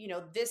so,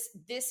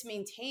 this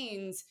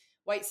maintains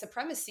white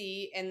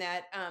supremacy, and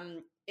that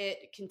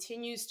it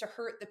continues to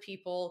hurt the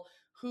people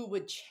who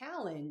would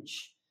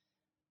challenge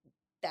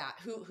that,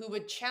 who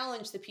would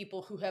challenge the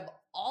people who have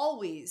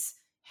always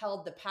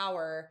held the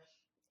power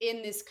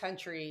in this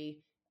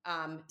country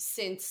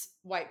since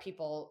white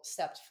people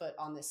stepped foot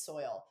on this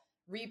soil.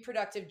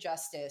 Reproductive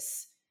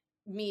justice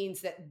means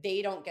that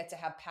they don't get to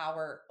have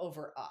power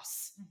over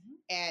us.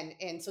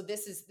 And so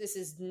this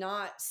is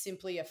not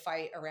simply a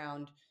fight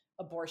around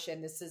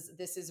abortion. This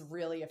is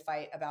really a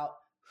fight about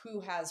who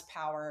has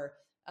power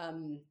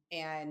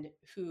and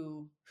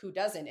who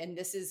doesn't. And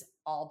this is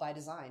all by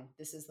design.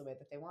 This is the way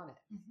that they want it.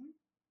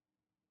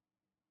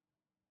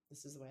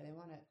 This is the way they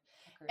want it.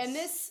 And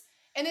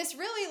this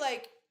really,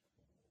 like,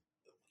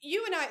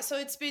 you and I, so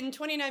it's been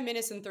 29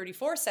 minutes and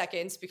 34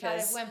 seconds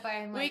because it went by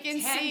in like we can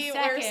 10 see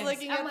seconds. we're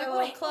looking I'm at like, the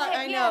little wait, clock. what?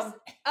 I Yes.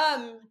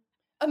 know.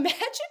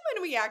 Imagine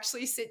when we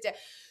actually sit down,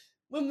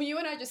 when you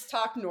and I just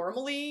talk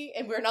normally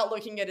and we're not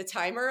looking at a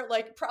timer,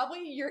 like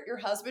probably your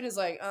husband is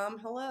like,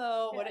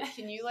 hello, what,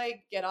 can you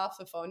like get off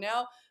the phone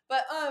now?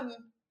 But,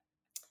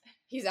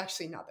 he's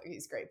actually not that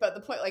he's great, but the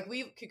point, like,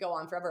 we could go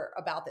on forever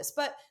about this,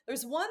 but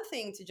there's one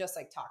thing to just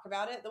like talk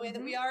about it the way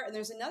that we are. And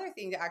there's another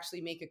thing to actually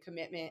make a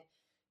commitment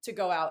to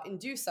go out and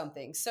do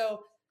something.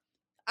 So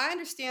I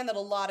understand that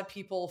a lot of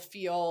people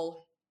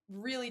feel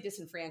really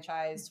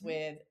disenfranchised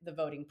with the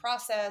voting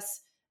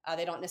process.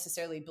 They don't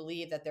necessarily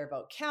believe that their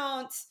vote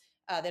counts.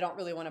 They don't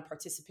really want to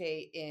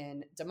participate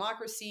in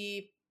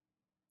democracy.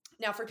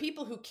 Now, for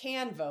people who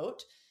can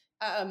vote,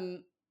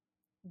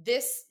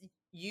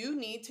 you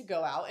need to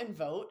go out and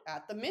vote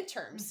at the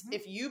midterms.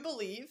 If you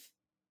believe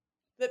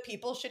that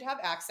people should have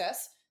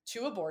access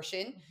to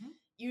abortion,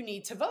 you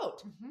need to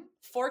vote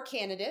for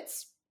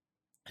candidates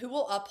who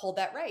will uphold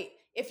that right.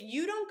 If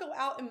you don't go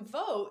out and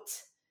vote,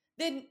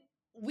 then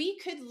we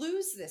could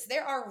lose this.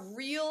 There are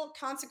real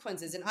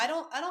consequences. And I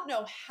don't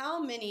know how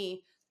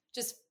many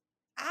just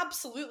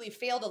absolutely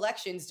failed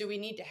elections do we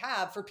need to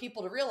have for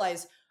people to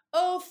realize,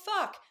 oh,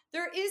 fuck,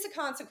 there is a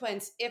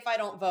consequence if I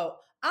don't vote.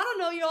 I don't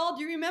know, y'all.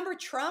 Do you remember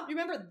Trump? Do you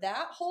remember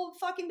that whole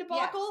fucking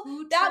debacle?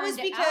 who That was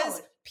turned because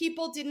out?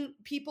 people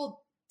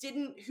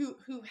didn't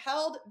who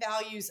held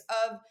values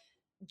of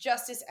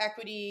justice,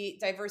 equity,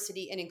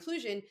 diversity, and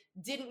inclusion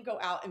didn't go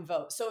out and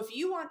vote. So if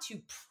you want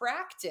to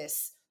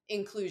practice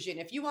inclusion,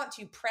 if you want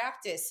to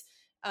practice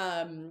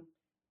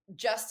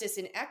justice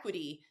and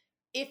equity,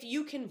 if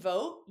you can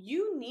vote,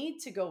 you need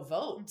to go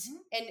vote.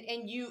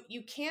 And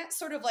you can't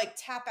sort of like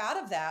tap out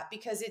of that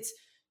because it's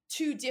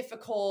too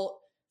difficult,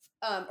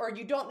 or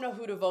you don't know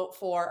who to vote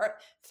for. Or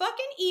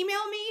fucking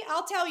email me,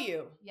 I'll tell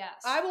you. Yes.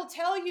 I will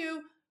tell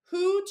you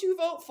who to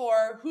vote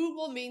for, who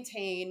will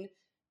maintain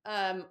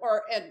and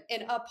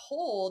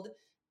uphold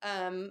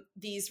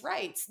these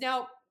rights.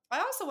 Now, I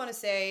also want to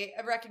say,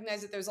 I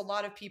recognize that there's a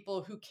lot of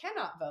people who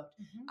cannot vote.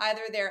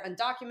 Either they're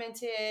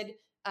undocumented,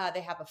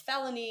 they have a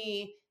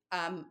felony,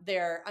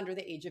 they're under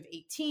the age of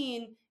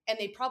 18, and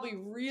they probably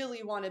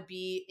really want to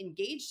be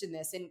engaged in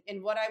this.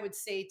 And what I would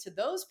say to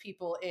those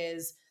people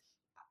is,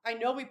 I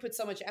know we put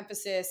so much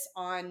emphasis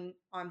on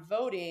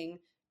voting,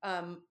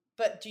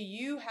 but do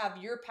you have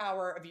your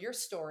power of your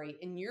story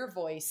and your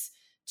voice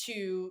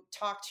to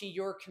talk to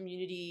your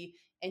community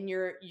and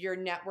your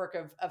network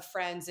of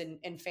friends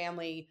and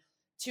family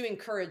to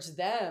encourage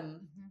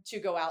them to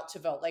go out to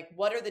vote? Like,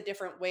 what are the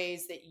different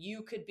ways that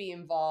you could be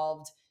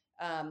involved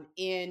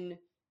in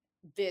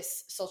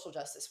this social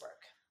justice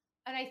work?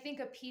 And I think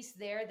a piece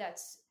there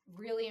that's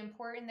really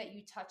important that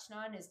you touched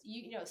on is,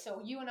 so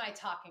you and I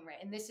talking, right?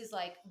 And this is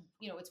like,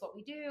 it's what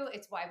we do.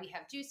 It's why we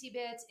have Juicy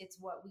Bits. It's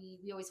what we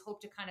always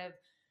hope to kind of,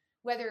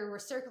 whether we're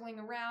circling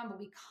around, but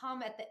we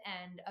come at the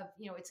end of,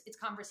 it's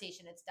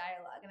conversation, it's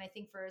dialogue. And I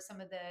think for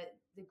some of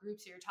the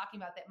groups that you're talking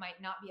about that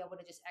might not be able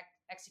to just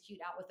execute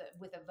out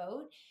with a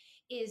vote,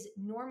 is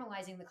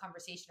normalizing the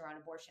conversation around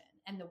abortion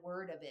and the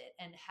word of it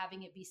and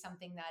having it be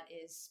something that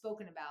is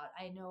spoken about.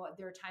 I know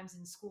there are times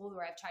in school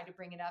where I've tried to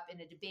bring it up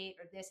in a debate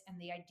or this, and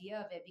the idea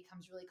of it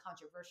becomes really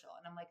controversial.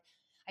 And I'm like,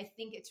 I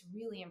think it's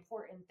really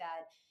important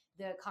that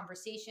the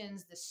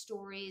conversations, the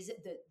stories,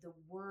 the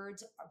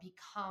words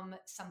become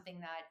something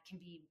that can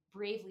be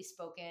bravely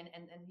spoken,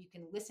 and you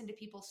can listen to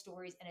people's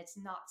stories, and it's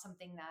not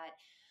something that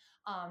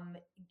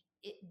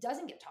it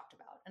doesn't get talked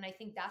about. And I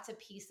think that's a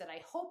piece that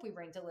I hope we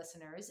bring to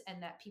listeners,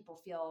 and that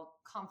people feel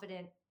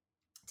confident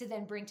to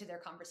then bring to their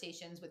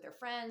conversations with their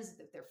friends,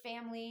 with their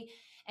family,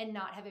 and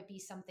not have it be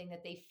something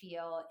that they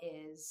feel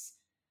is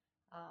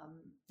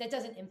that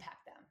doesn't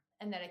impact them,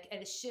 and that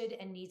it should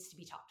and needs to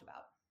be talked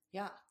about.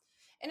 Yeah.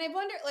 And I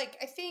wonder, like,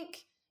 I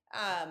think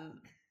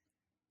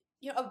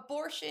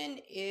abortion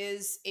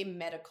is a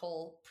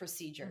medical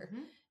procedure.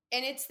 Mhm.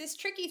 And it's this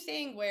tricky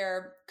thing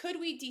where could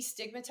we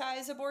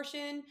destigmatize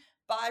abortion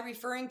by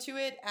referring to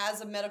it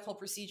as a medical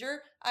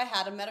procedure? I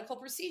had a medical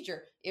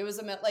procedure. It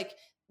was like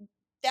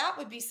that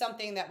would be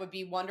something that would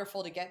be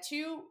wonderful to get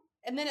to.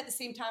 And then at the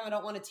same time, I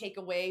don't want to take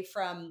away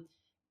from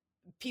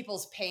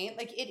people's pain.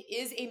 Like it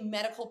is a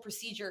medical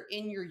procedure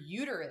in your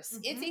uterus.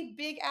 It's a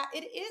big,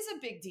 it is a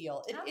big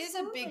deal. It is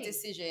a big Absolutely.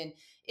 decision.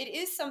 It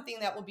is something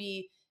that will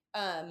be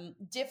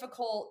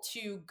difficult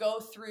to go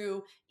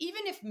through,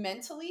 even if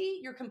mentally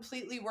you're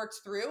completely worked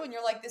through and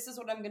you're like, this is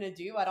what I'm going to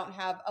do. I don't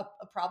have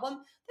a problem.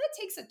 That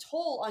takes a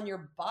toll on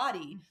your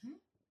body.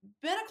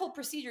 Medical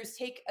procedures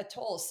take a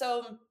toll.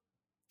 So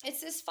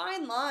it's this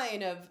fine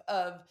line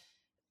of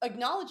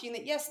acknowledging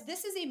that, yes,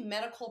 this is a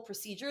medical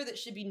procedure that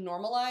should be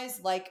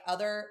normalized like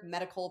other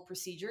medical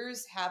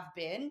procedures have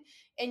been.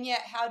 And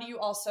yet, how do you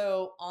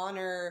also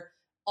honor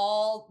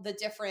all the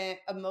different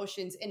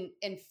emotions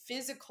and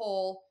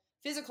physical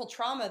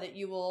trauma that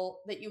you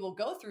will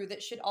go through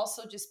that should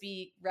also just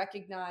be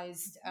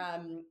recognized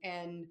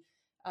and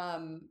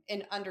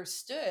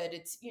understood?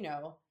 It's,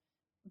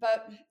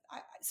 but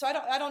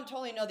I don't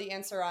totally know the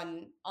answer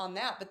on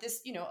that, but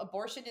this,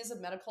 abortion is a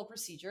medical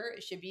procedure.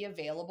 It should be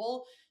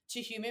available to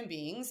human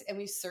beings, and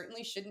we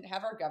certainly shouldn't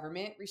have our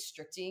government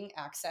restricting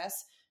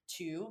access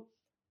to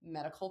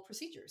medical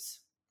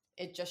procedures.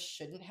 It just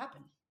shouldn't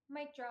happen.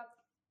 Mic drop.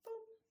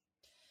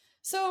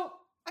 So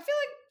I feel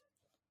like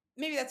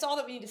maybe that's all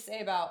that we need to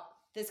say about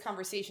this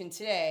conversation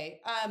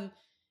today.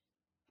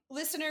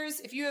 Listeners,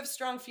 if you have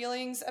strong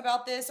feelings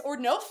about this or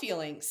no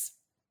feelings,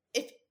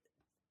 if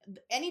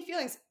any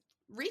feelings,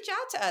 reach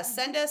out to us.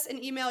 Send us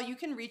an email. You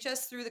can reach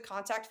us through the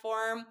contact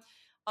form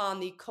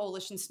on the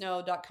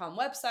coalitionsnow.com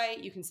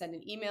website. You can send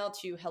an email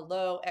to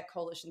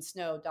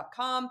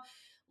hello@coalitionsnow.com.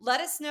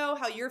 Let us know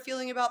how you're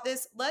feeling about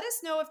this. Let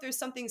us know if there's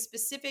something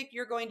specific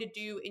you're going to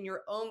do in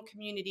your own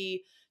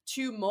community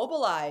to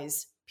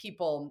mobilize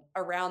people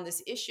around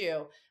this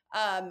issue.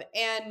 And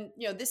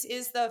this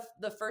is the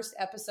first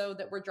episode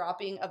that we're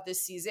dropping of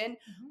this season.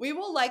 We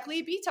will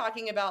likely be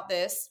talking about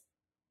this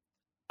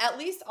at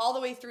least all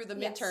the way through the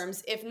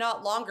midterms, if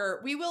not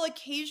longer. We will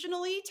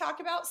occasionally talk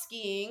about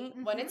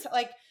skiing when it's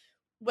like,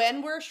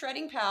 when we're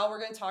shredding POW, we're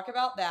going to talk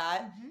about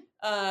that.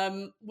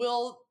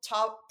 We'll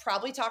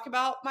probably talk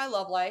about my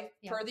love life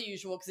per the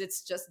usual, because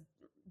it's just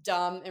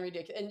dumb and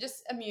ridiculous and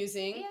just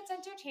amusing. Yeah, it's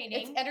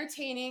entertaining. It's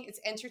entertaining. It's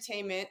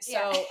entertainment.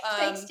 So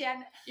thanks,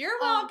 Jen. You're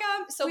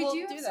welcome. So we we'll do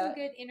have that. some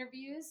good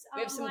interviews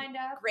We have some lined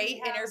up. great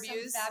we have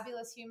interviews. Some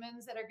fabulous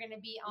humans that are going to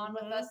be on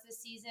with us this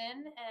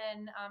season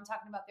and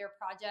talking about their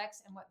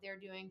projects and what they're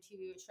doing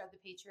to shred the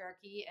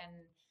patriarchy.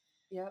 And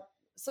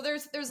so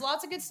there's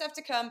lots of good stuff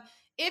to come.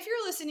 If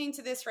you're listening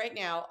to this right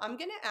now, I'm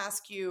going to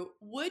ask you,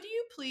 would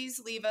you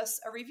please leave us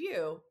a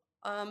review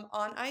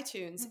on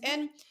iTunes?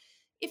 And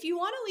if you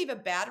want to leave a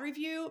bad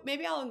review,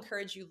 maybe I'll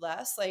encourage you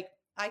less. Like,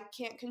 I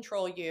can't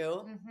control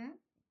you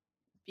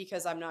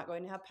because I'm not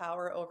going to have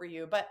power over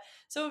you. But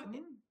so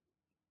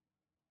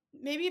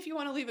maybe if you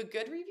want to leave a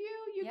good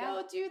review, you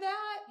go do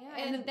that.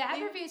 Yeah, and the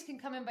bad reviews can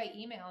come in by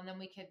email, and then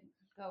we could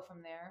go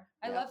from there.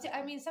 I love to.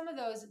 I mean, some of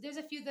those. There's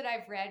a few that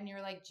I've read, and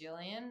you're like,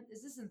 Jillian,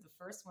 this isn't the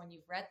first one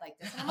you've read like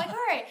this. And I'm like,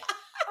 all right,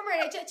 I'm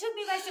ready. It took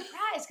me by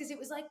surprise because it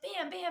was like,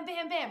 bam, bam,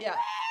 bam, bam. Yeah,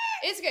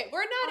 it's good.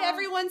 We're not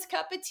everyone's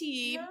cup of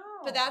tea,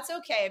 but that's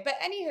okay. But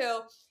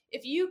anywho,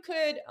 if you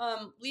could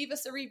leave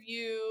us a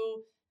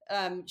review,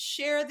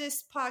 share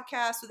this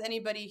podcast with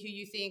anybody who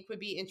you think would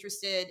be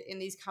interested in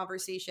these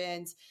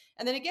conversations.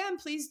 And then again,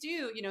 please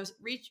do,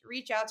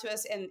 reach out to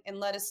us and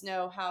let us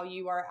know how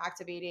you are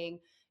activating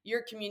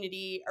your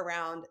community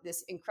around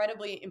this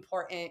incredibly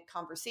important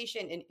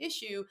conversation and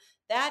issue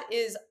that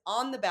is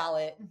on the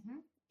ballot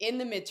in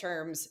the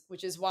midterms,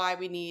 which is why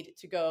we need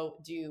to go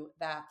do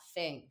that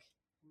thing.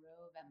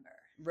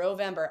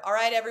 Rovember. All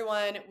right,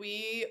 everyone.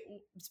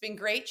 It's been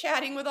great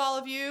chatting with all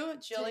of you.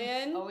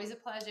 Jillian. Always a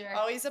pleasure.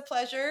 Always a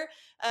pleasure.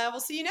 We'll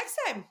see you next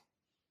time.